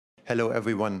Hello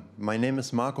everyone, my name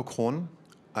is Krohn.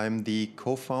 I'm the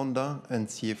co-founder and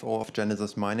CFO of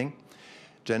Genesis Mining.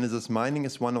 Genesis Mining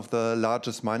is one of the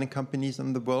largest mining companies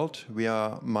in the world. We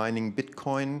are mining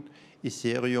Bitcoin,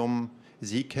 Ethereum,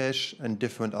 Zcash and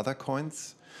different other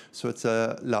coins. So it's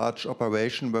a large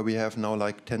operation where we have now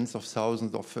like tens of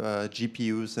thousands of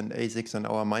GPUs and ASICs in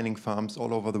our mining farms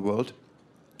all over the world.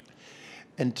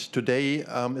 And today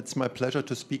it's my pleasure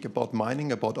to speak about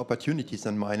mining, about opportunities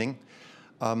in mining.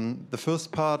 The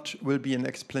first part will be an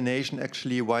explanation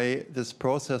actually why this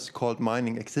process called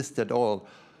mining exists at all.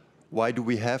 Why do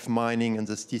we have mining in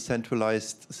this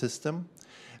decentralized system?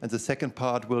 And the second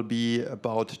part will be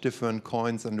about different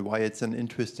coins and why it's an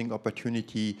interesting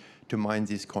opportunity to mine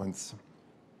these coins.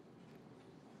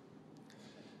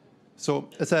 So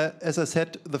as I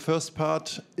said, the first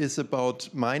part is about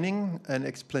mining, an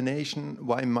explanation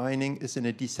why mining is in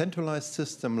a decentralized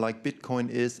system like Bitcoin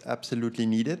is absolutely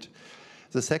needed.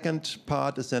 The second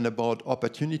part is then about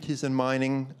opportunities in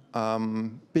mining,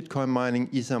 Bitcoin mining,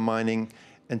 Ether mining,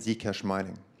 and Zcash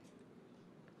mining.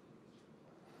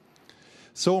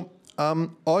 So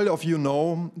all of you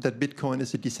know that Bitcoin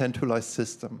is a decentralized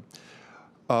system.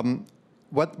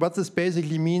 What this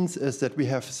basically means is that we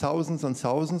have thousands and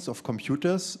thousands of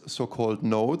computers, so-called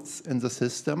nodes in the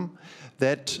system,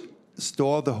 that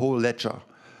store the whole ledger.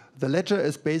 The ledger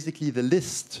is basically the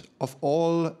list of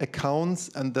all accounts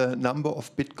and the number of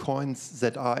Bitcoins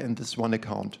that are in this one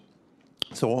account.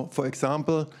 So, for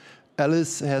example,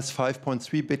 Alice has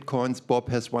 5.3 Bitcoins, Bob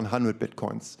has 100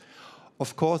 Bitcoins.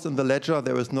 Of course, in the ledger,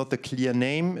 there is not a clear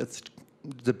name. It's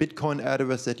the Bitcoin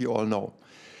address that you all know.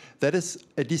 That is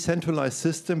a decentralized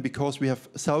system because we have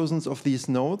thousands of these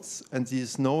nodes, and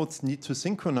these nodes need to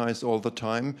synchronize all the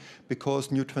time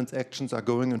because new transactions are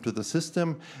going into the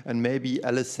system, and maybe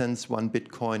Alice sends 1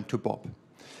 Bitcoin to Bob.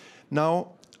 Now,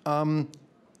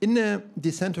 in a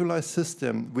decentralized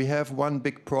system, we have one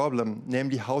big problem,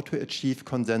 namely how to achieve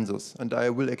consensus, and I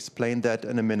will explain that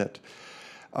in a minute.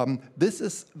 This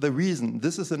is the reason,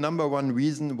 this is the number one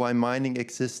reason why mining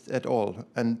exists at all.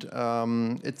 And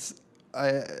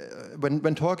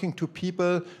when talking to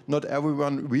people, not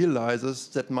everyone realizes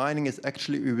that mining is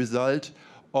actually a result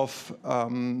of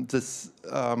this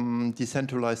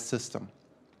decentralized system.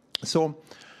 So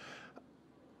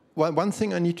one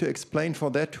thing I need to explain for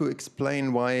that, to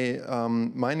explain why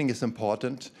mining is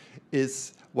important,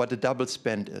 is what a double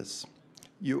spend is.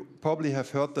 You probably have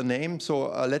heard the name, so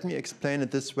let me explain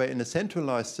it this way. In a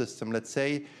centralized system, let's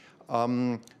say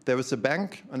there is a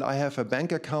bank, and I have a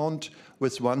bank account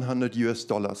with $100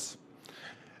 US.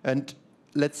 And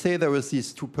let's say there is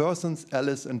these two persons,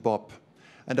 Alice and Bob.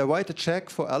 And I write a check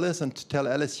for Alice and tell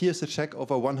Alice, here's a check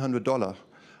over $100.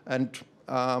 And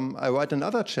I write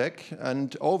another check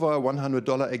and over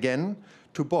 $100 again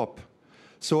to Bob.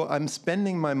 So I'm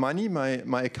spending my money,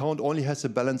 my account only has a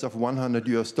balance of $100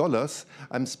 US.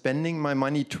 I'm spending my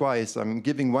money twice. I'm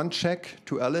giving one check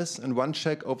to Alice and one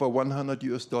check over $100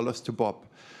 US to Bob.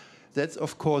 That's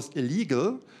of course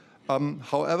illegal.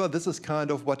 However, this is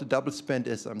kind of what a double spend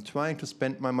is. I'm trying to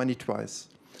spend my money twice.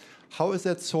 How is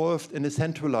that solved in a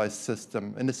centralized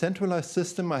system? In a centralized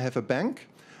system, I have a bank,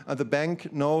 and the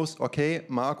bank knows, okay,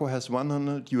 Marco has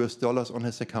 $100 US on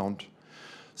his account.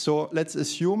 So let's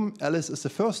assume Alice is the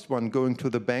first one going to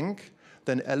the bank,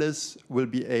 then Alice will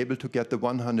be able to get the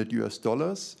 $100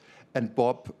 US and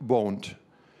Bob won't.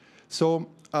 So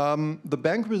the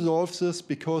bank resolves this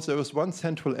because there is one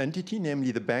central entity,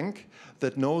 namely the bank,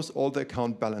 that knows all the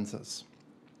account balances.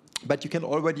 But you can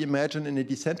already imagine in a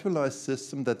decentralized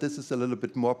system that this is a little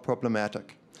bit more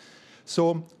problematic.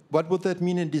 So what would that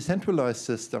mean in a decentralized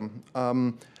system?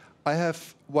 I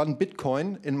have 1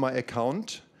 Bitcoin in my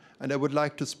account, and I would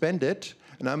like to spend it,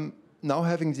 and I'm now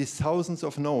having these thousands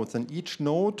of nodes, and each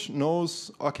node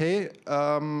knows, okay,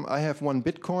 I have 1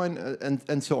 Bitcoin,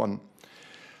 and so on.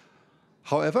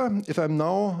 However, if I'm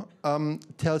now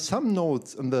tell some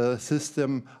nodes in the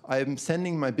system, I'm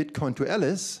sending my Bitcoin to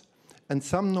Alice, and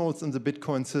some nodes in the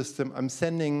Bitcoin system, I'm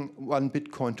sending 1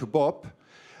 Bitcoin to Bob,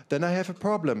 then I have a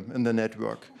problem in the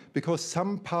network, because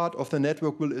some part of the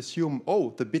network will assume,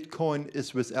 oh, the Bitcoin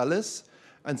is with Alice,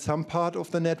 and some part of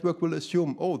the network will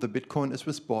assume, oh, the Bitcoin is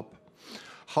with Bob.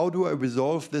 How do I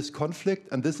resolve this conflict?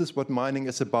 And this is what mining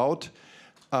is about,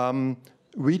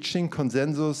 reaching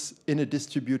consensus in a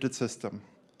distributed system.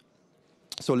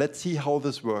 So let's see how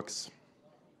this works.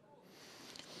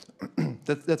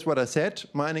 That's what I said.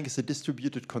 Mining is a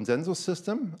distributed consensus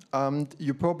system. And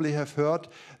you probably have heard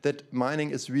that mining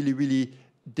is really, really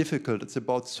difficult. It's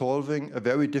about solving a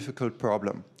very difficult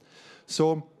problem.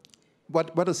 So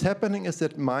what is happening is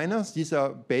that miners, these are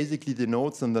basically the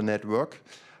nodes in the network,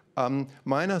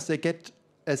 miners, they get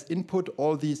as input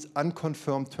all these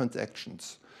unconfirmed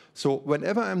transactions. So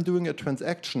whenever I'm doing a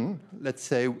transaction, let's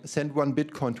say send 1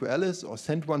 Bitcoin to Alice or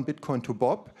send 1 Bitcoin to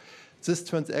Bob, this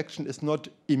transaction is not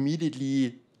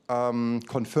immediately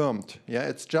confirmed. Yeah,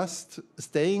 it's just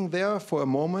staying there for a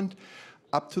moment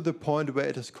up to the point where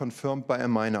it is confirmed by a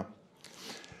miner.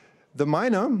 The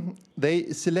miner,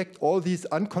 they select all these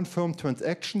unconfirmed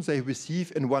transactions they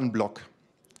receive in one block.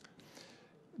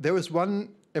 There is one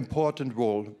important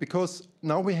role, because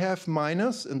now we have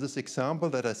miners in this example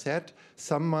that I said.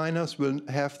 Some miners will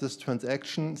have this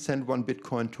transaction send 1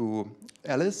 Bitcoin to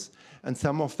Alice, and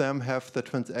some of them have the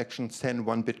transaction send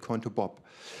 1 Bitcoin to Bob.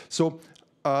 So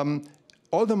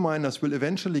all the miners will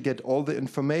eventually get all the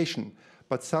information,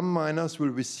 but some miners will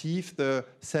receive the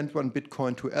send 1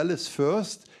 Bitcoin to Alice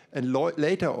first, and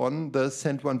later on the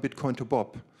send 1 Bitcoin to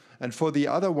Bob. And for the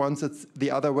other ones, it's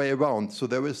the other way around. So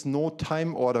there is no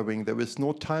time ordering. There is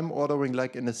no time ordering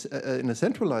like in a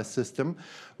centralized system,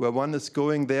 where one is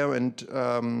going there and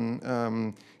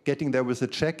getting there with a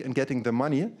check and getting the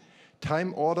money.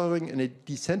 Time ordering in a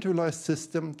decentralized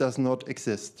system does not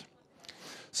exist.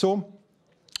 So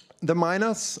the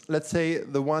miners, let's say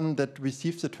the one that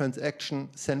receives the transaction,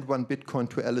 send 1 Bitcoin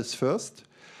to Alice first.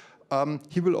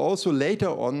 He will also later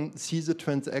on see the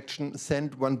transaction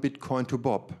send 1 Bitcoin to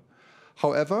Bob.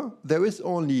 However, there is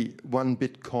only 1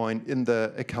 Bitcoin in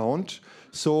the account,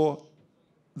 so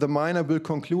the miner will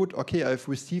conclude, okay, I've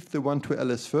received the one to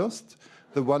Alice first,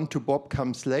 the one to Bob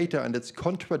comes later, and it's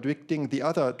contradicting the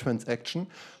other transaction,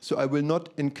 so I will not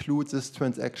include this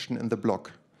transaction in the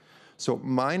block. So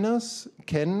miners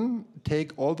can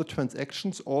take all the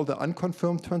transactions, all the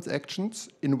unconfirmed transactions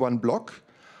in one block.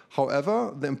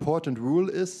 However, the important rule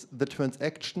is the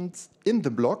transactions in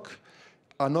the block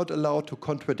are not allowed to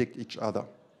contradict each other.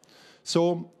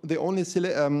 So the only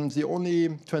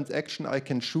transaction I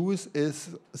can choose is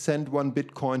send 1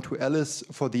 Bitcoin to Alice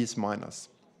for these miners.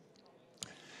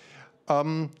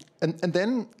 And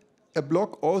then a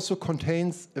block also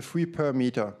contains a free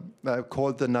parameter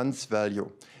called the nonce value.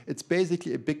 It's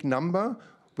basically a big number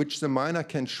which the miner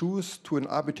can choose to an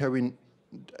arbitrary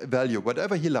value,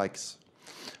 whatever he likes.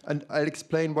 And I'll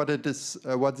explain what it is,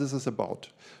 what this is about.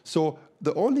 So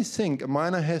the only thing a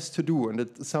miner has to do, and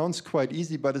it sounds quite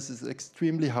easy, but this is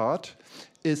extremely hard,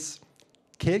 is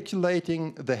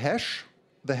calculating the hash.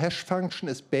 The hash function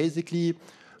is basically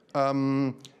a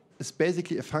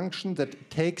function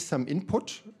that takes some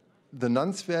input, the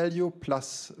nonce value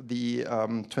plus the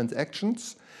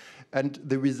transactions, and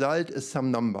the result is some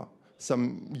number,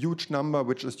 some huge number,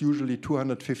 which is usually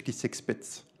 256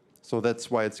 bits. So that's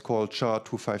why it's called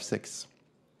SHA-256.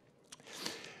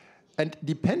 And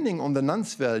depending on the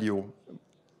nonce value,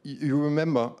 you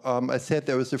remember I said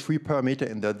there is a free parameter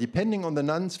in there. Depending on the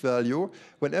nonce value,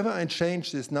 whenever I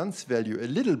change this nonce value a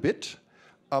little bit,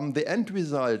 the end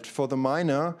result for the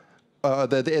miner,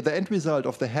 the end result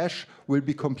of the hash will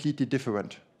be completely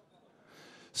different.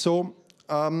 So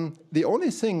the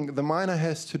only thing the miner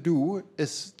has to do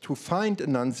is to find a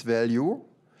nonce value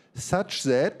such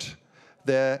that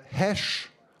the hash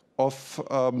of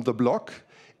the block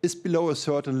is below a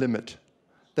certain limit.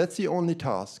 That's the only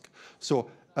task. So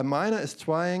a miner is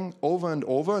trying over and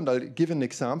over, and I'll give an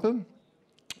example,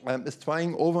 is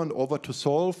trying over and over to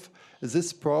solve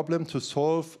this problem, to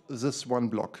solve this one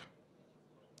block.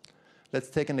 Let's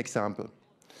take an example.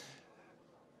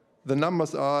 The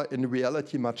numbers are in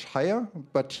reality much higher,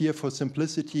 but here for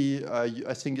simplicity,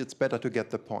 I think it's better to get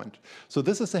the point. So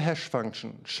this is a hash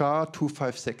function,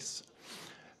 SHA-256.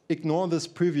 Ignore this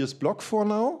previous block for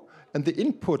now, and the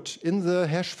input in the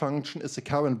hash function is the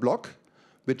current block,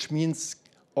 which means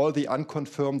all the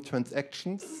unconfirmed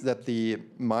transactions that the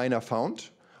miner found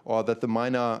or that the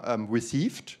miner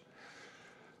received,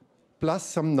 plus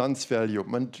some nonce value.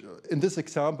 And in this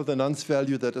example, the nonce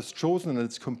value that is chosen, and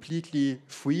it's completely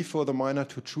free for the miner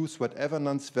to choose whatever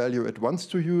nonce value it wants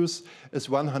to use, is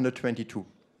 122.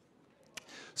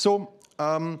 So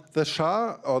the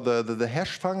SHA, or the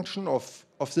hash function of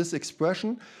this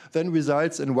expression, then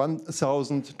results in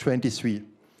 1023.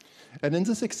 And in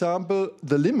this example,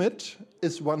 the limit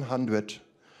is 100.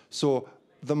 So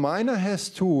the miner has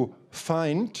to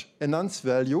find a nonce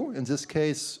value, in this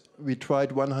case, we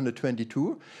tried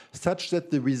 122, such that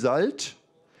the result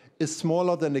is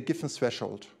smaller than a given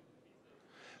threshold.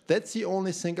 That's the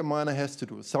only thing a miner has to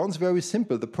do. Sounds very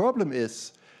simple. The problem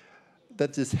is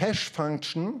that this hash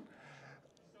function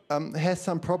has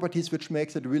some properties which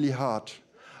makes it really hard.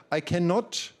 I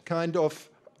cannot kind of,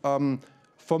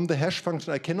 from the hash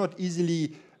function, I cannot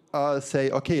easily say,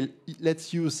 okay,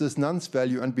 let's use this nonce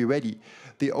value and be ready.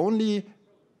 The only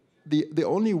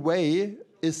way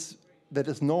that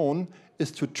is known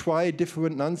is to try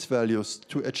different nonce values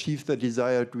to achieve the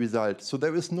desired result. So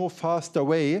there is no faster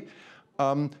way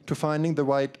to finding the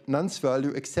right nonce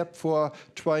value except for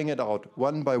trying it out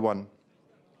one by one.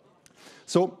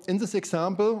 So in this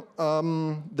example,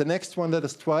 the next one that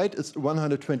is tried is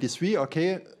 123.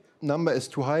 Okay, number is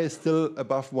too high, still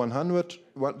above 100,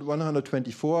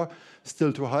 124,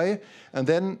 still too high. And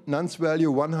then nonce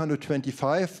value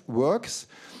 125 works.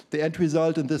 The end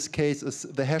result in this case is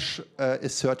the hash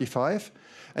is 35.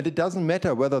 And it doesn't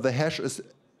matter whether the hash is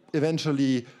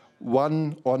eventually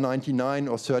 1 or 99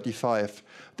 or 35.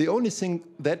 The only thing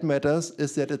that matters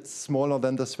is that it's smaller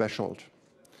than the threshold.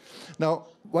 Now,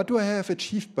 what do I have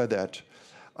achieved by that?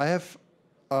 I have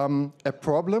a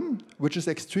problem which is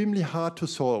extremely hard to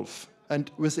solve. And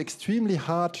with extremely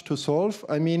hard to solve,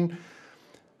 I mean,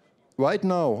 right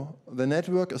now, the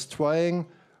network is trying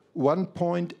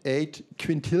 1.8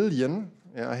 quintillion,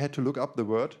 I had to look up the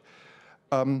word,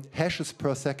 hashes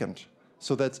per second.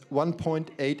 So that's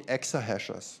 1.8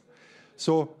 exahashes.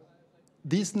 So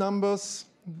these numbers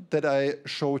that I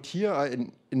showed here are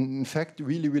in fact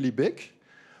really, really big.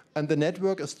 And the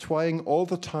network is trying all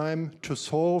the time to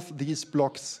solve these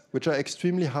blocks, which are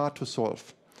extremely hard to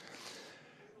solve.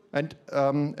 And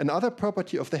another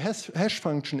property of the hash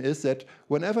function is that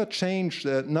whenever change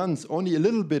the nonce only a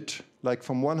little bit, like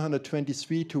from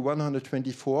 123 to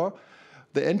 124,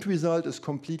 the end result is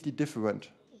completely different.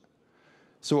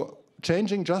 So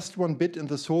changing just one bit in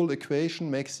this whole equation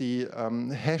makes the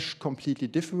hash completely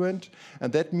different.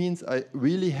 And that means I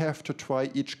really have to try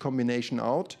each combination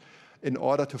out in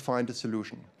order to find a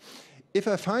solution. If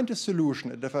I find a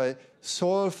solution, and if I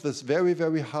solve this very,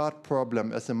 very hard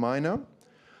problem as a miner,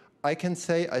 I can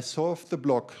say I solved the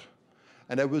block.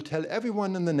 And I will tell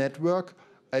everyone in the network,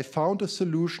 I found a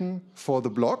solution for the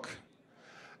block.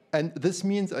 And this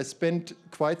means I spent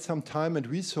quite some time and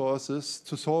resources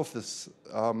to solve this,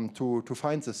 to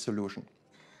find this solution.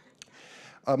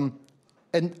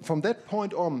 And from that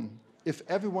point on, if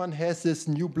everyone has this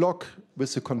new block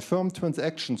with the confirmed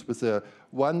transactions, with the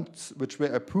ones which were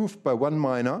approved by one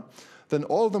miner, then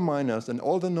all the miners and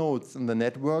all the nodes in the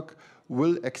network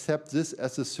will accept this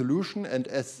as a solution and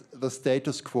as the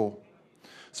status quo.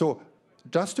 So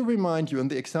just to remind you, in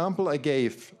the example I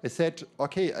gave, I said,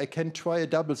 okay, I can try a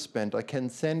double spend. I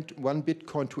can send 1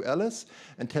 Bitcoin to Alice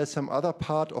and tell some other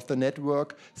part of the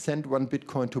network, send 1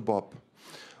 Bitcoin to Bob.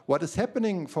 What is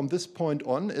happening from this point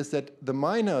on is that the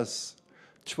miners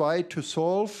try to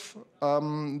solve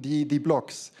the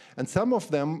blocks. And some of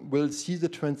them will see the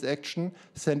transaction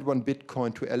send 1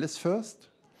 Bitcoin to Alice first.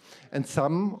 And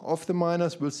some of the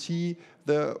miners will see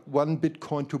the 1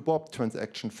 Bitcoin to Bob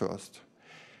transaction first.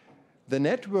 The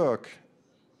network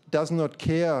does not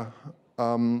care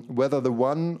whether the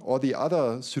one or the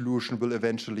other solution will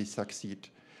eventually succeed.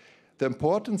 The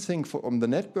important thing from the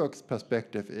network's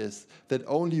perspective is that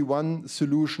only one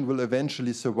solution will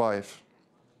eventually survive.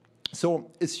 So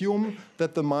assume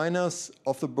that the miners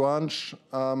of the branch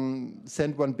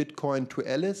send 1 Bitcoin to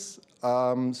Alice,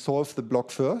 solve the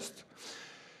block first.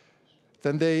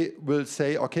 Then they will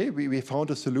say, okay, we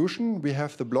found a solution, we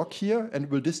have the block here, and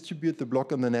we'll distribute the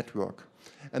block on the network.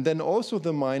 And then also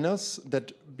the miners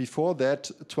that before that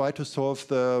try to solve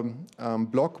the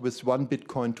block with 1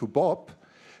 Bitcoin to Bob,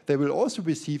 they will also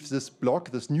receive this block,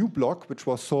 this new block, which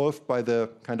was solved by the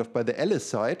by the Alice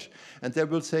side, and they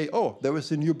will say, oh, there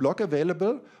is a new block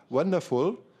available,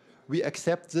 wonderful, we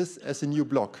accept this as a new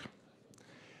block.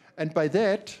 And by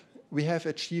that, we have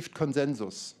achieved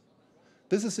consensus.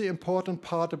 This is the important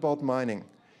part about mining,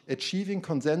 achieving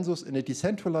consensus in a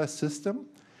decentralized system,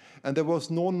 and there was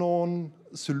no known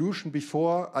solution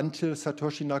before until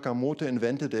Satoshi Nakamoto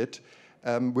invented it,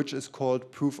 which is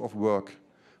called proof of work.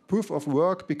 Proof of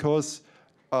work because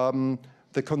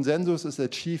the consensus is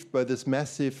achieved by this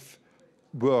massive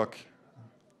work.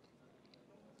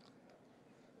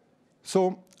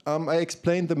 So I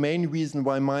explained the main reason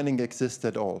why mining exists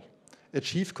at all.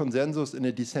 Achieve consensus in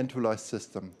a decentralized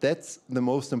system. That's the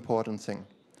most important thing.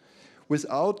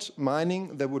 Without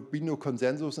mining, there would be no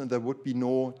consensus and there would be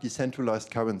no decentralized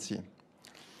currency.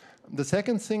 The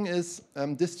second thing is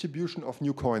distribution of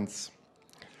new coins.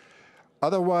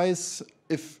 Otherwise,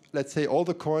 if, let's say, all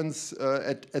the coins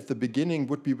at the beginning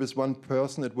would be with one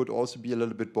person, it would also be a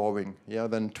little bit boring. Yeah,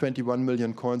 then 21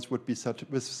 million coins would be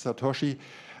with Satoshi.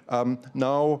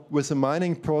 Now, with the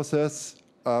mining process,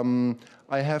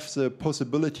 I have the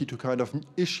possibility to kind of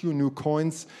issue new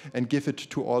coins and give it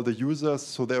to all the users,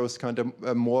 so there is kind of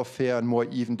a more fair and more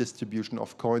even distribution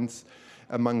of coins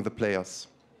among the players.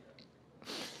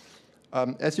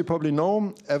 As you probably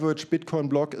know, average Bitcoin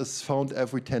block is found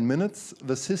every 10 minutes.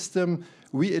 The system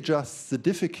readjusts the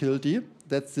difficulty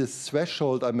that's this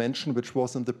threshold I mentioned, which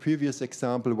was in the previous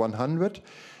example 100.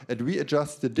 And we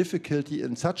adjust the difficulty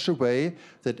in such a way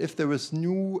that if there is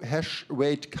new hash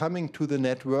rate coming to the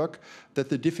network, that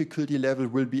the difficulty level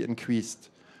will be increased.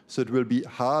 So it will be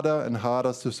harder and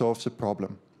harder to solve the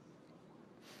problem.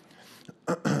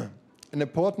 An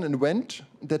important event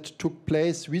that took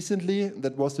place recently,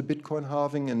 that was the Bitcoin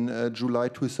halving in July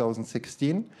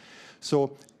 2016.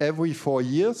 So every 4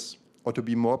 years, or to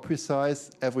be more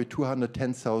precise, every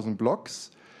 210,000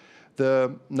 blocks,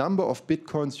 the number of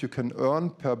Bitcoins you can earn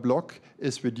per block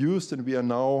is reduced, and we are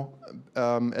now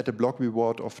at a block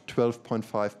reward of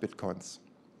 12.5 Bitcoins.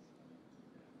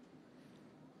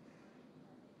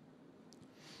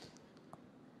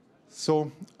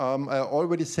 So I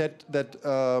already said that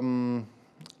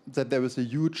that there is a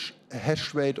huge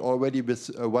hash rate already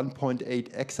with 1.8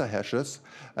 exahashes.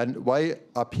 And why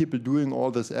are people doing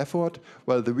all this effort?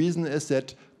 Well, the reason is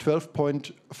that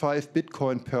 12.5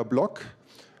 Bitcoin per block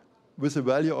with a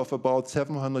value of about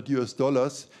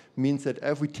 $700 means that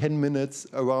every 10 minutes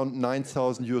around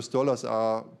 $9,000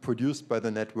 are produced by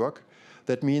the network.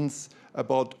 That means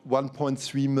about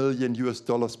 $1.3 million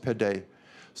per day.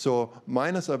 So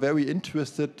miners are very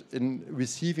interested in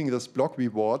receiving this block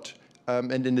reward,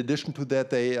 and in addition to that,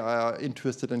 they are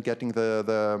interested in getting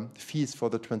the fees for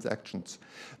the transactions.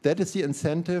 That is the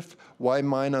incentive why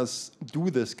miners do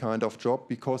this kind of job,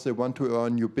 because they want to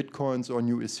earn new Bitcoins or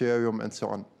new Ethereum and so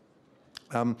on.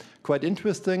 Quite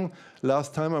interesting,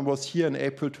 last time I was here in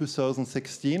April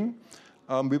 2016,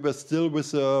 we were still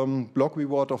with a block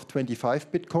reward of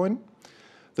 25 Bitcoin.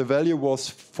 The value was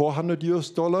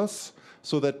 $400.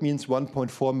 So that means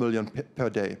 1.4 million per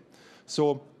day.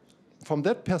 So from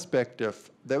that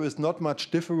perspective, there is not much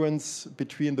difference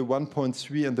between the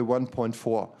 1.3 and the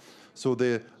 1.4. So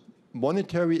the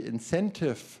monetary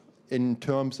incentive in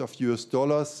terms of US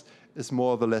dollars is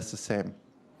more or less the same.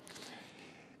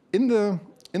 In the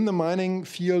mining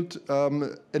field,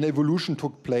 an evolution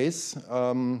took place.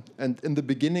 And in the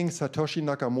beginning, Satoshi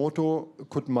Nakamoto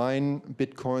could mine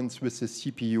Bitcoins with his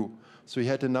CPU. So he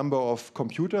had a number of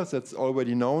computers, that's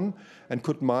already known, and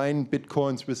could mine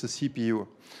Bitcoins with a CPU.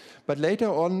 But later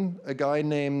on, a guy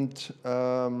named,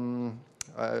 I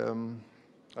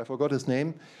forgot his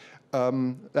name,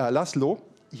 Laszlo,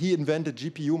 he invented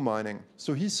GPU mining.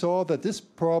 So he saw that this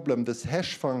problem, this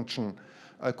hash function,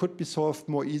 could be solved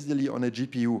more easily on a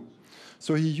GPU.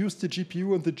 So he used the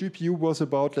GPU, and the GPU was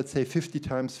about, let's say, 50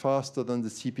 times faster than the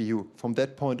CPU. From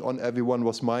that point on, everyone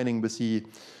was mining with the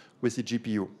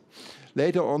GPU.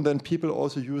 Later on, then people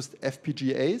also used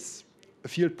FPGAs,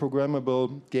 field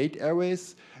programmable gate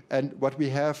arrays, and what we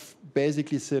have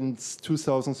basically since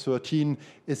 2013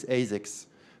 is ASICs,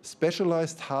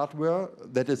 specialized hardware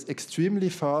that is extremely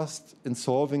fast in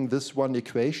solving this one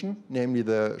equation, namely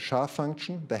the SHA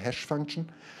function, the hash function,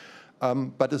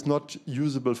 but is not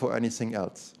usable for anything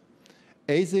else.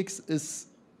 ASICs is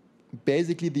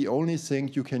basically the only thing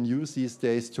you can use these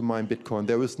days to mine Bitcoin.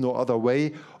 There is no other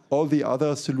way. All the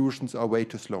other solutions are way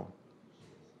too slow.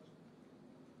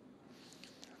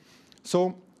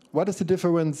 So what is the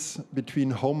difference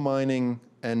between home mining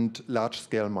and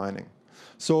large-scale mining?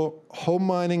 So home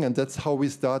mining, and that's how we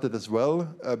started as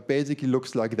well, basically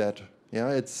looks like that. Yeah,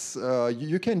 it's,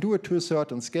 you can do it to a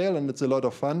certain scale, and it's a lot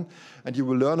of fun, and you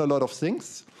will learn a lot of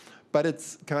things, but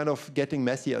it's kind of getting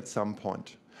messy at some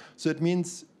point. So it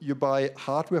means you buy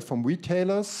hardware from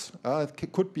retailers.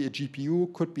 It could be a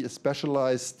GPU, could be a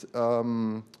specialized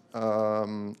ASIC.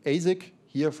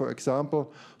 Here, for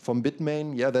example, from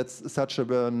Bitmain. Yeah, that's such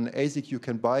an ASIC you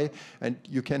can buy, and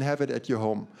you can have it at your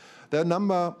home. There are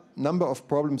a number of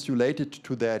problems related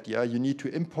to that. Yeah, you need to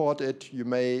import it. You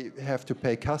may have to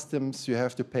pay customs. You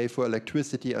have to pay for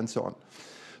electricity and so on.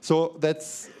 So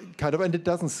that's kind of, and it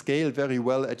doesn't scale very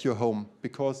well at your home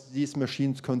because these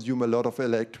machines consume a lot of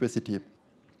electricity.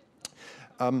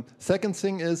 Second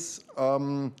thing is,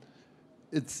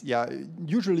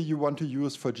 usually you want to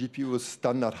use for GPUs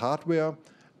standard hardware,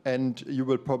 and you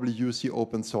will probably use the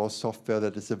open source software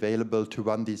that is available to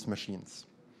run these machines.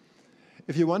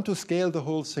 If you want to scale the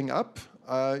whole thing up,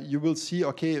 you will see,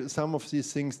 okay, some of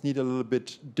these things need a little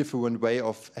bit different way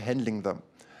of handling them.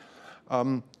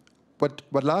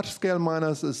 What large-scale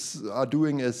miners are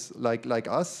doing is, like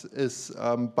us, is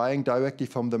buying directly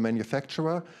from the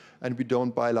manufacturer, and we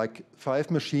don't buy like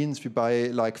 5 machines, we buy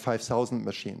like 5,000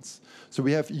 machines. So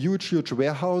we have huge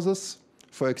warehouses.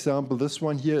 For example, this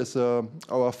one here is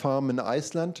our farm in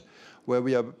Iceland, where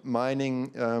we are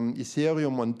mining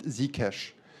Ethereum on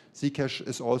Zcash. Zcash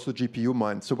is also GPU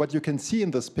mined. So what you can see in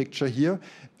this picture here,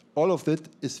 all of it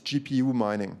is GPU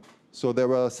mining. So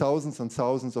there are thousands and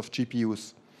thousands of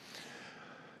GPUs.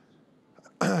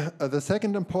 The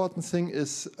second important thing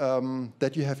is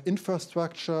that you have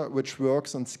infrastructure which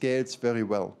works and scales very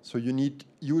well. So you need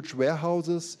huge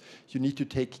warehouses. You need to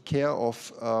take care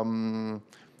of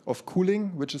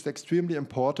cooling, which is extremely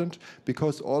important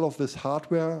because all of this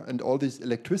hardware and all this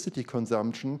electricity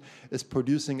consumption is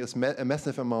producing a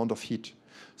massive amount of heat.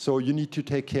 So you need to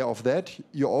take care of that.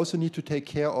 You also need to take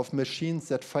care of machines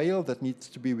that fail, that needs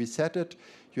to be resetted.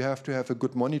 You have to have a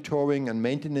good monitoring and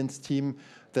maintenance team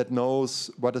that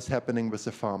knows what is happening with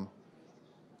the farm.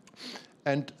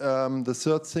 And the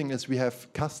third thing is we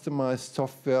have customized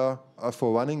software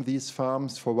for running these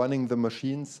farms, for running the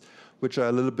machines, which are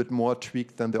a little bit more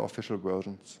tweaked than the official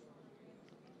versions.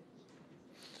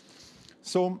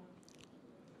 So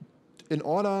in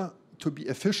order to be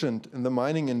efficient in the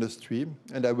mining industry,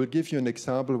 and I will give you an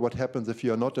example what happens if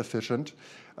you are not efficient,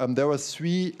 there are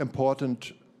three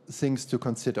important things to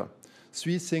consider.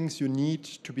 Three things you need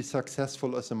to be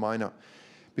successful as a miner.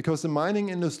 Because the mining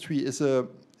industry is a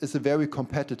very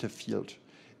competitive field.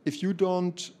 If you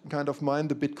don't kind of mine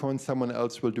the Bitcoin, someone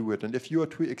else will do it. And if you are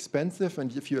too expensive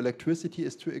and if your electricity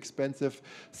is too expensive,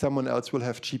 someone else will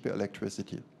have cheaper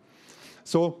electricity.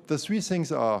 So the three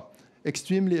things are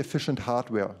extremely efficient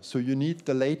hardware. So you need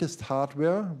the latest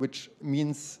hardware, which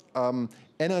means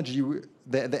energy.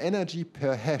 The energy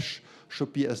per hash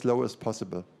should be as low as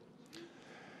possible.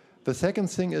 The second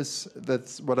thing is,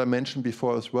 that's what I mentioned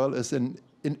before as well, is an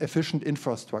efficient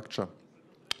infrastructure.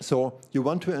 So you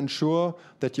want to ensure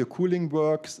that your cooling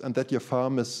works and that your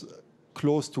farm is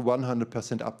close to 100%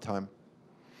 uptime.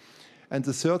 And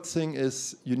the third thing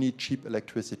is you need cheap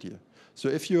electricity. So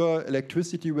if your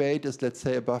electricity rate is, let's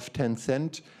say, above 10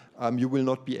 cents, you will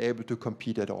not be able to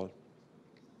compete at all.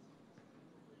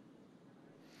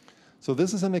 So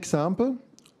this is an example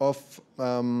of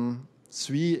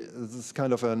three. This is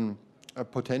kind of a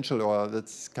potential, or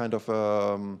that's kind of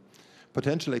a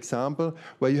potential example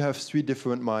where you have three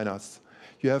different miners.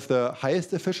 You have the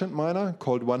highest efficient miner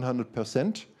called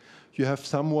 100%. You have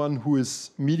someone who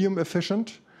is medium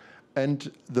efficient,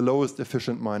 and the lowest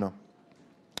efficient miner.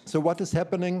 So what is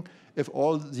happening if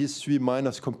all these three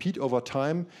miners compete over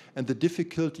time and the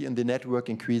difficulty in the network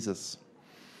increases?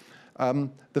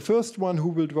 The first one who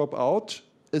will drop out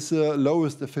is the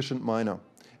lowest efficient miner.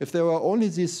 If there are only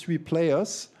these three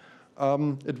players,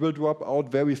 it will drop out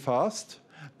very fast.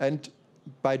 And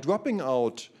by dropping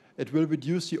out, it will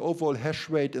reduce the overall hash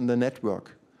rate in the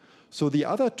network. So the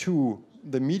other two,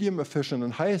 the medium efficient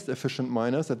and highest efficient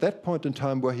miners, at that point in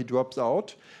time where he drops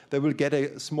out, they will get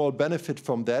a small benefit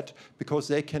from that because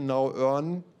they can now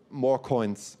earn more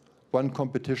coins, one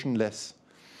competition less.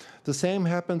 The same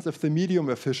happens if the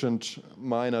medium efficient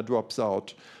miner drops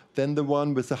out. Then the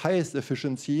one with the highest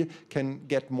efficiency can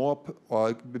get more or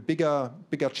a bigger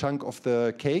chunk of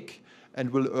the cake and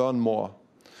will earn more.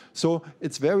 So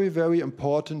it's very, very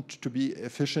important to be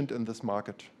efficient in this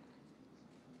market.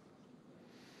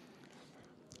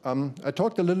 I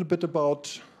talked a little bit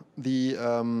about the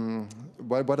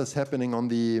what is happening on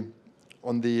the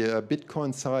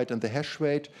Bitcoin side and the hash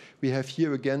rate. We have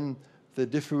here again the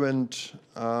different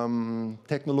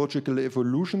technological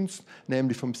evolutions,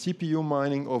 namely from CPU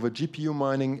mining over GPU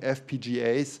mining,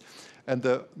 FPGAs, and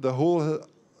the whole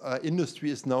industry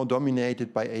is now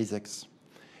dominated by ASICs.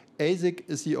 ASIC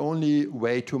is the only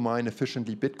way to mine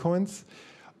efficiently Bitcoins.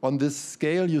 On this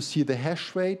scale, you see the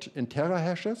hash rate in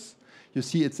terahashes. You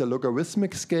see it's a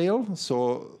logarithmic scale,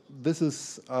 so this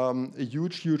is a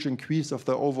huge increase of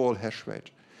the overall hash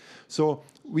rate. So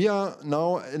we are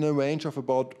now in a range of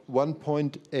about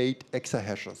 1.8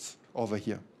 exahashes over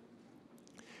here.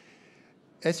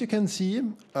 As you can see,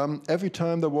 every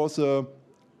time there was a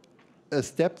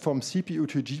step from CPU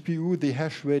to GPU, the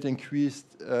hash rate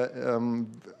increased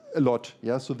a lot.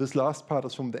 Yeah? So this last part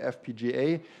is from the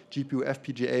FPGA. GPU,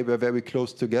 FPGA were very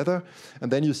close together.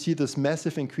 And then you see this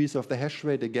massive increase of the hash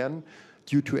rate again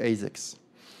due to ASICs.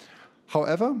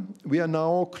 However, we are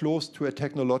now close to a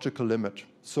technological limit.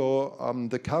 So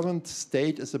the current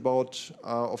state is about,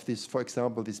 of this, for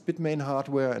example, this Bitmain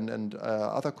hardware and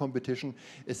other competition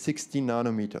is 16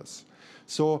 nanometers.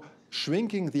 So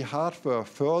shrinking the hardware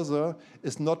further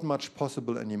is not much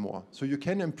possible anymore. So you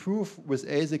can improve with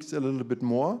ASICs a little bit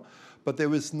more, but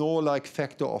there is no like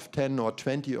factor of 10 or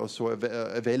 20 or so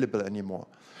available anymore.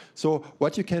 So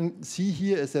what you can see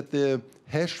here is that the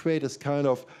hash rate is kind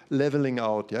of leveling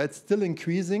out. Yeah? It's still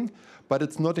increasing, but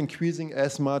it's not increasing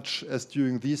as much as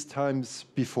during these times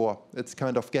before. It's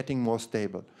kind of getting more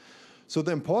stable. So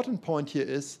the important point here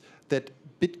is that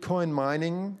Bitcoin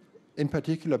mining, in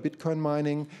particular Bitcoin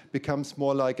mining, becomes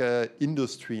more like an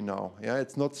industry now. Yeah?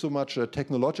 It's not so much a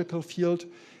technological field.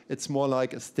 It's more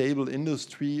like a stable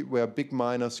industry where big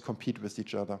miners compete with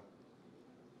each other.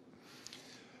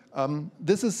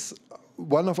 This is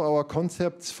one of our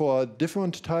concepts for a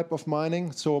different type of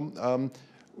mining. So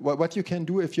what you can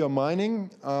do if you're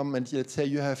mining, and let's say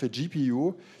you have a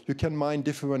GPU, you can mine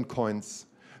different coins,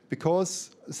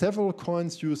 because several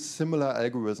coins use similar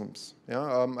algorithms.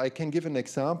 Yeah? I can give an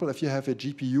example. If you have a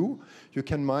GPU, you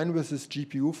can mine with this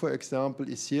GPU, for example,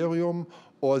 Ethereum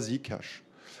or Zcash.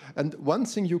 And one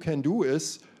thing you can do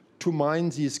is to mine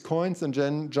these coins and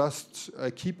then just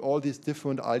keep all these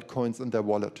different altcoins in their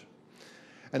wallet.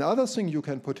 Another thing you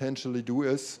can potentially do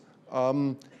is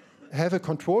have a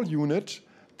control unit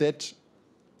that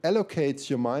allocates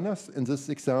your miners, in this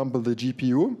example, the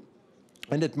GPU,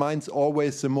 and it mines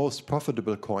always the most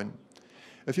profitable coin.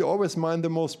 If you always mine the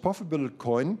most profitable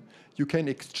coin, you can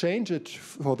exchange it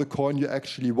for the coin you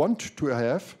actually want to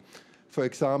have, for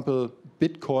example,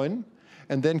 Bitcoin,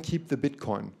 and then keep the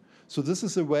Bitcoin. So this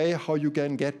is a way how you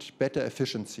can get better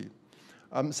efficiency.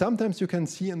 Sometimes you can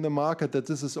see in the market that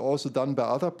this is also done by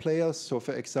other players. So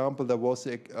for example, there was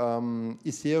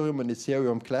Ethereum and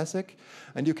Ethereum Classic,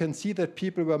 and you can see that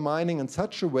people were mining in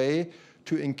such a way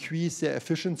to increase their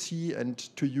efficiency and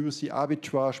to use the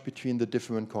arbitrage between the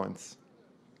different coins.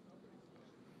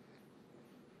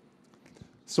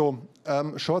 So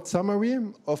short summary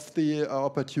of the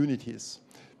opportunities.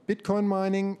 Bitcoin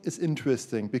mining is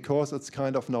interesting because it's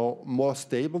kind of now more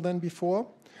stable than before.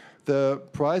 The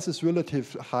price is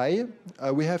relatively high.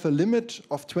 We have a limit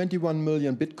of 21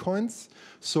 million Bitcoins.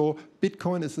 So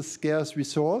Bitcoin is a scarce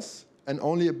resource, and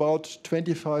only about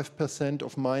 25%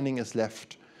 of mining is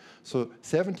left. So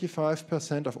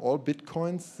 75% of all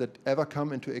Bitcoins that ever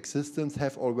come into existence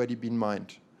have already been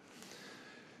mined.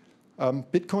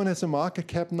 Bitcoin has a market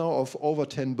cap now of over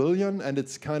 10 billion, and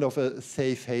it's kind of a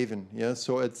safe haven. Yeah?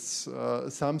 So it's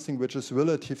something which is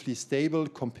relatively stable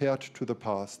compared to the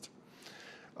past.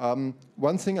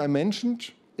 One thing I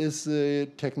mentioned is the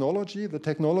technology. The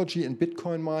technology in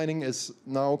Bitcoin mining is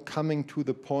now coming to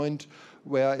the point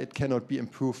where it cannot be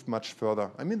improved much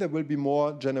further. I mean, there will be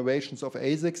more generations of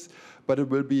ASICs, but it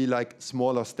will be like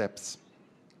smaller steps.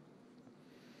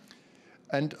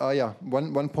 And yeah,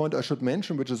 one point I should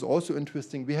mention, which is also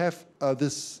interesting, we have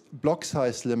this block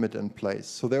size limit in place.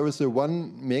 So there is a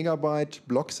 1 megabyte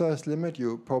block size limit.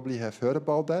 You probably have heard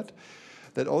about that.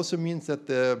 That also means that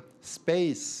the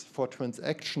space for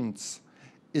transactions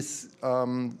is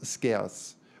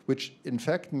scarce, which in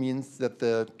fact means that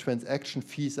the transaction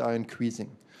fees are increasing.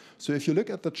 So if you look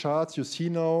at the charts, you see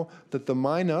now that the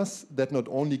miners that not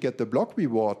only get the block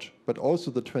reward, but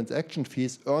also the transaction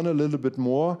fees earn a little bit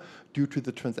more due to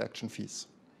the transaction fees.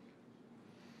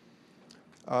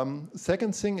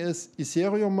 Second thing is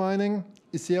Ethereum mining.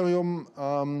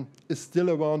 Ethereum is still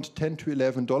around $10 to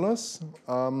 $11.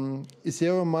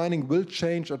 Ethereum mining will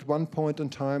change at one point in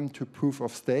time to proof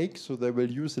of stake, so they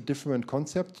will use a different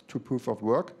concept to proof of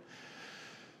work.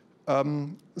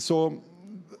 So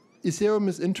Ethereum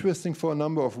is interesting for a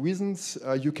number of reasons.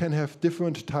 You can have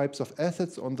different types of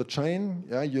assets on the chain.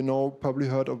 Yeah, you know, probably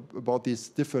heard about these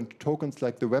different tokens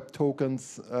like the web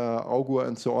tokens, Augur,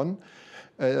 and so on.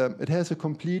 It has a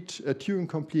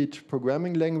Turing-complete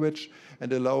programming language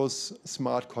and allows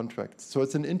smart contracts. So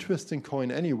it's an interesting coin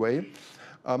anyway.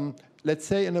 Let's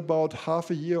say in about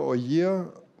half a year or a year,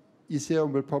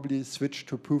 Ethereum will probably switch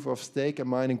to proof of stake and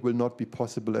mining will not be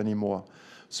possible anymore.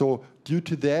 So due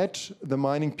to that, the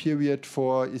mining period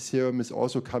for Ethereum is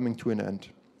also coming to an end.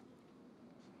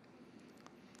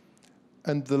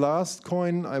 And the last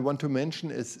coin I want to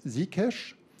mention is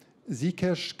Zcash.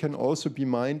 Zcash can also be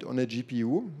mined on a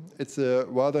GPU. It's a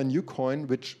rather new coin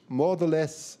which more or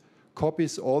less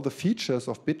copies all the features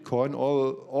of Bitcoin,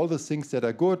 all the things that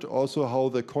are good, also how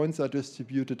the coins are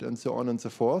distributed and so on and so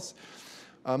forth.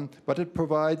 But it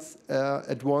provides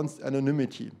advanced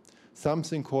anonymity,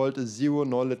 something called a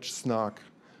zero-knowledge snark.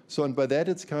 So, and by that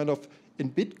it's kind of,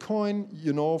 in Bitcoin,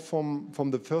 you know,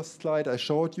 from the first slide I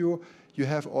showed you, you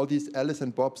have all these Alice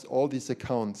and Bobs, all these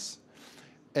accounts.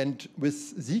 And with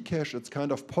Zcash, it's kind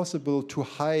of possible to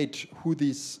hide who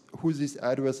these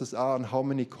addresses are and how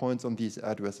many coins on these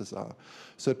addresses are.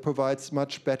 So it provides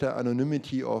much better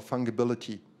anonymity or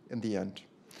fungibility in the end.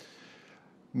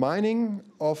 Mining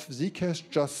of Zcash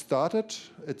just started.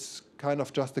 It's kind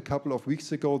of just a couple of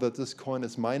weeks ago that this coin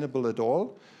is mineable at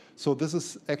all. So this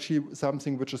is actually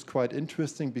something which is quite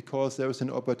interesting because there is an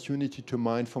opportunity to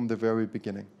mine from the very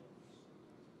beginning.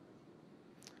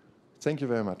 Thank you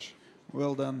very much.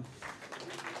 Well done.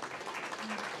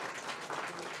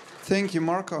 Thank you,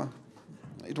 Marco.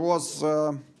 It was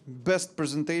best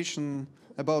presentation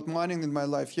about mining in my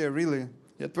life. Yeah, really.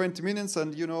 Yeah, 20 minutes,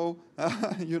 and you know,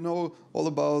 you know all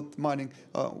about mining.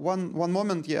 One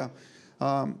moment, yeah.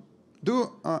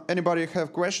 Do anybody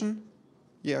have question?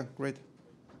 Yeah, great.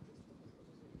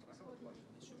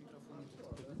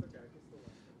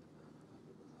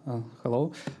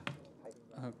 Hello.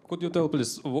 Could you tell,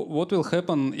 please, what will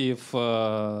happen if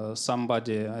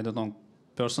somebody, I don't know,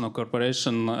 person or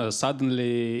corporation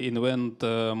suddenly invent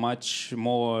a much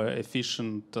more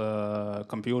efficient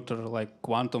computer, like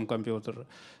quantum computer,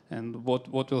 and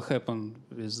what will happen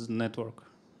with the network?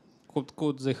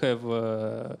 Could they have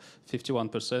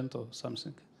 51% or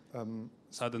something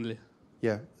suddenly?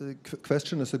 Yeah, the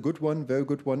question is a good one, very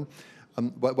good one.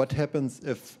 What happens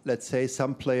if, let's say,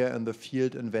 some player in the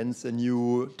field invents a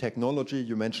new technology?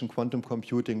 You mentioned quantum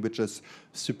computing, which is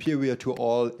superior to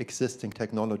all existing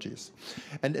technologies.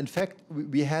 And in fact,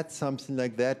 we had something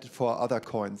like that for other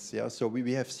coins. Yeah, so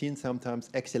we have seen sometimes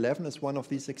X11 is one of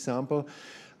these examples.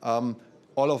 All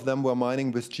of them were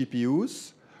mining with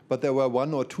GPUs, but there were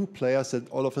one or two players that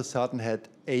all of a sudden had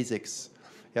ASICs.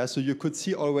 Yeah, so you could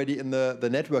see already in the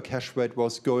network hash rate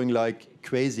was going like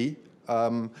crazy.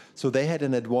 So they had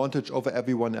an advantage over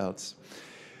everyone else.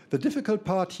 The difficult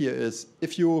part here is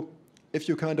if you're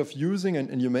kind of using,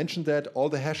 and you mentioned that, all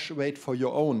the hash rate for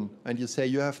your own, and you say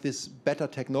you have this better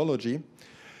technology,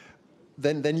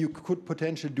 then you could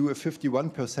potentially do a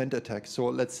 51% attack. So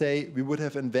let's say we would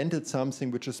have invented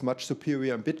something which is much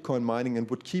superior in Bitcoin mining and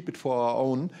would keep it for our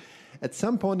own. At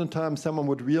some point in time, someone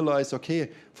would realize, okay,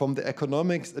 from the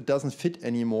economics, it doesn't fit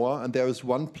anymore, and there is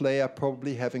one player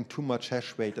probably having too much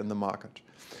hash rate in the market.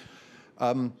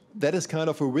 That is kind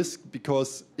of a risk,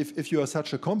 because if you are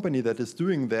such a company that is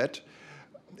doing that,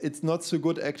 it's not so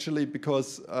good actually,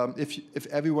 because if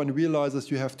everyone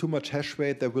realizes you have too much hash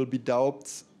rate, there will be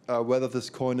doubts whether this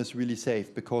coin is really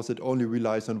safe, because it only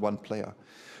relies on one player.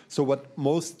 So what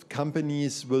most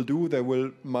companies will do, they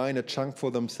will mine a chunk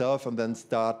for themselves and then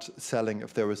start selling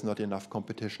if there is not enough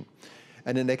competition.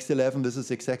 And in X11, this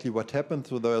is exactly what happened.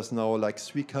 So there's now like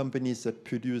 3 companies that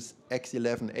produce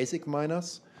X11 ASIC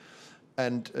miners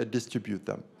and distribute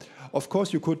them. Of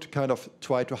course, you could kind of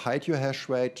try to hide your hash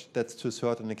rate. That's to a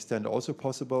certain extent also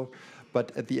possible.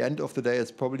 But at the end of the day, it's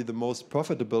probably the most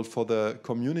profitable for the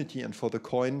community and for the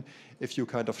coin if you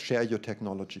kind of share your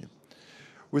technology.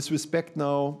 With respect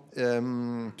now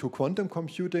to quantum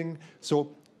computing,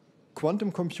 so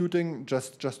quantum computing,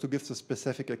 just to give a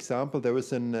specific example, there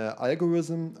is an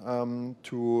algorithm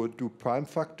to do prime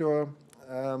factor,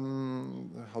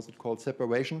 how's it called,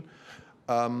 separation.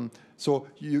 So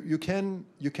you can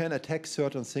attack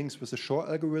certain things with a Shor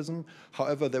algorithm.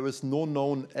 However, there is no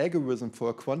known algorithm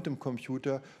for a quantum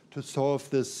computer to solve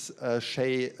this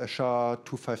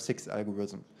SHA-256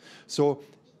 algorithm. So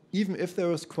even if there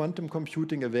is quantum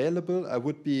computing available, I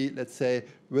would be, let's say,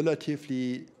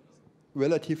 relatively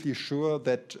sure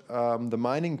that the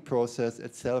mining process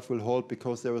itself will hold,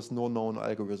 because there is no known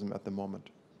algorithm at the moment.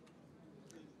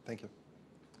 Thank you.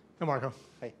 Hey, Marco.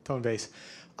 Hey. Tone Base.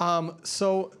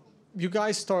 So you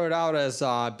guys started out as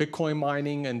Bitcoin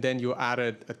mining, and then you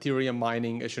added Ethereum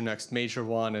mining as your next major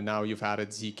one, and now you've added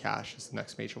Zcash as the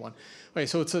next major one. Okay,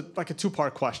 so it's like a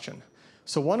 2-part question.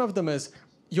 So one of them is,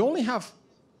 you only have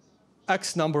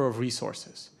X number of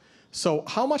resources. So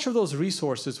how much of those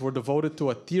resources were devoted to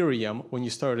Ethereum when you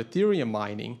started Ethereum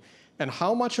mining, and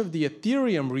how much of the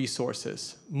Ethereum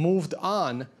resources moved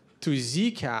on to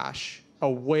Zcash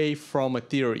away from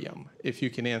Ethereum, if you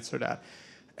can answer that?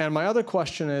 And my other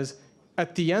question is,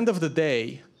 at the end of the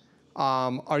day,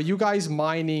 are you guys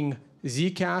mining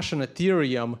Zcash and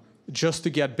Ethereum just to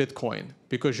get Bitcoin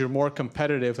because you're more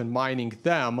competitive in mining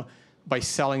them by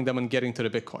selling them and getting to the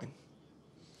Bitcoin?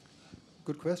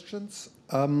 Good questions.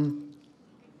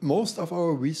 Most of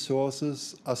our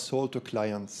resources are sold to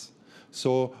clients.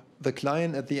 So the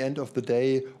client at the end of the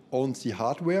day owns the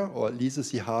hardware or leases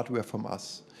the hardware from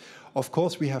us. Of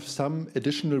course, we have some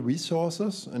additional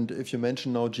resources, and if you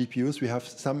mention now GPUs, we have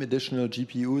some additional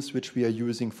GPUs which we are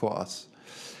using for us.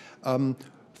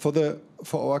 For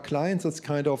our clients, it's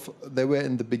kind of, they were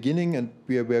in the beginning, and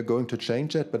we are going to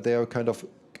change that, but they are kind of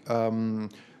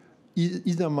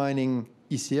either mining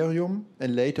Ethereum,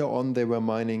 and later on they were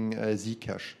mining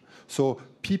Zcash. So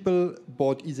people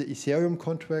bought either Ethereum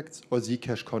contracts or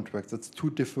Zcash contracts. It's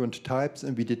 2 different types,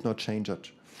 and we did not change it.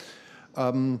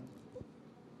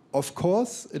 Of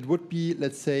course, it would be,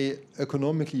 let's say,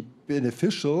 economically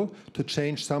beneficial to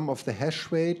change some of the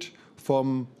hash rate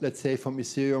from, let's say, from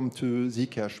Ethereum to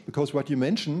Zcash. Because what you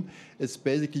mentioned is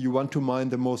basically you want to mine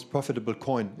the most profitable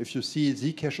coin. If you see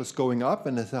Zcash is going up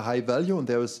and it's a high value and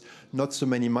there is not so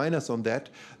many miners on that,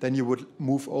 then you would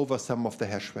move over some of the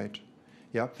hash rate.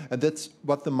 Yeah, and that's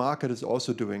what the market is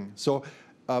also doing. So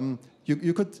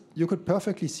You could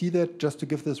perfectly see that, just to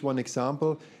give this one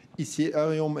example,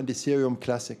 Ethereum and Ethereum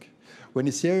Classic. When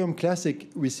Ethereum Classic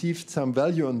received some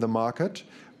value in the market,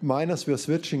 miners were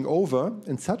switching over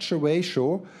in such a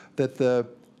ratio that the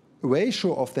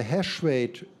ratio of the hash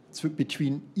rate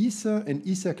between Ether and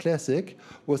Ether Classic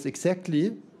was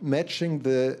exactly matching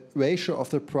the ratio of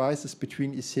the prices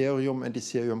between Ethereum and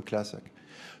Ethereum Classic.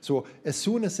 So as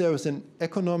soon as there is an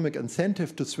economic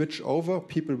incentive to switch over,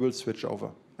 people will switch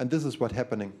over. And this is what's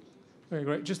happening. Okay,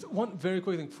 great. Just one very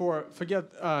quick thing. Forget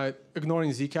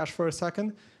ignoring Zcash for a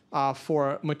second.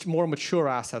 For much more mature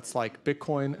assets like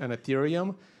Bitcoin and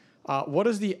Ethereum, what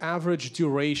is the average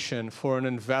duration for an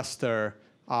investor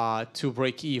to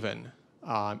break even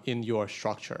in your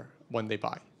structure when they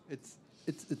buy?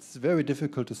 It's very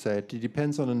difficult to say. It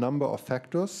depends on a number of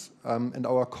factors. And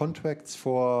our contracts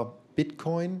for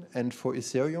Bitcoin and for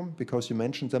Ethereum, because you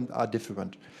mentioned them, are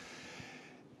different.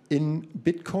 In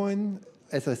Bitcoin,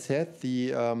 as I said,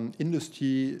 the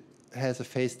industry has a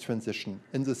phased transition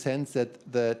in the sense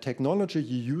that the technology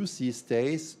you use these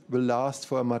days will last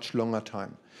for a much longer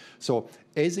time. So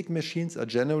ASIC machines are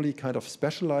generally kind of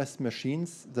specialized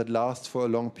machines that last for a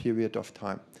long period of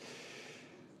time.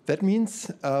 That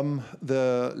means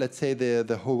let's say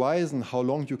the horizon, how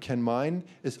long you can mine,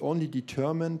 is only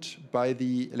determined by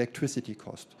the electricity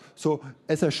cost. So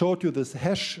as I showed you, this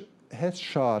hash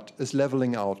chart is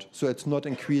leveling out, so it's not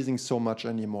increasing so much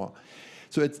anymore.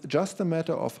 So it's just a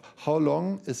matter of how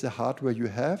long is the hardware you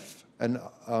have and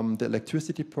the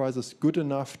electricity price is good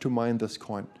enough to mine this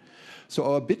coin. So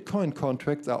our Bitcoin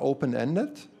contracts are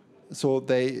open-ended, so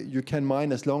you can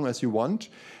mine as long as you want.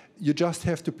 You just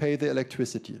have to pay the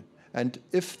electricity. And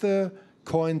if the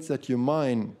coins that you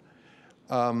mine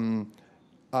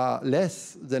are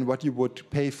less than what you would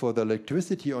pay for the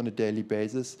electricity on a daily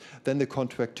basis, then the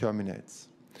contract terminates.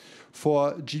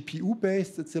 For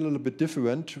GPU-based, it's a little bit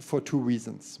different for two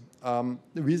reasons. The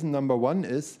reason number one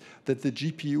is that the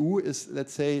GPU is,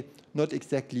 let's say, not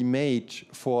exactly made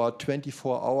for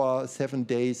 24-hour, 7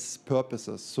 days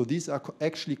purposes. So these are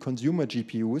actually consumer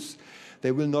GPUs.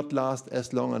 They will not last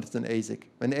as long as an ASIC.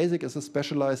 An ASIC is a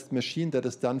specialized machine that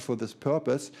is done for this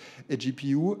purpose. A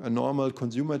GPU, a normal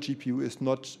consumer GPU, is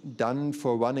not done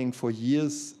for running for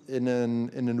years in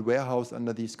a warehouse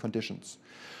under these conditions.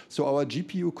 So our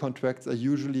GPU contracts are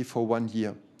usually for 1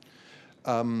 year.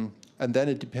 And then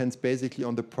it depends basically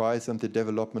on the price and the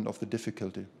development of the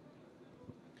difficulty.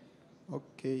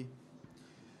 Okay.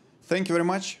 Thank you very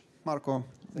much, Marco.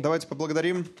 Давайте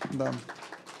поблагодарим. Да.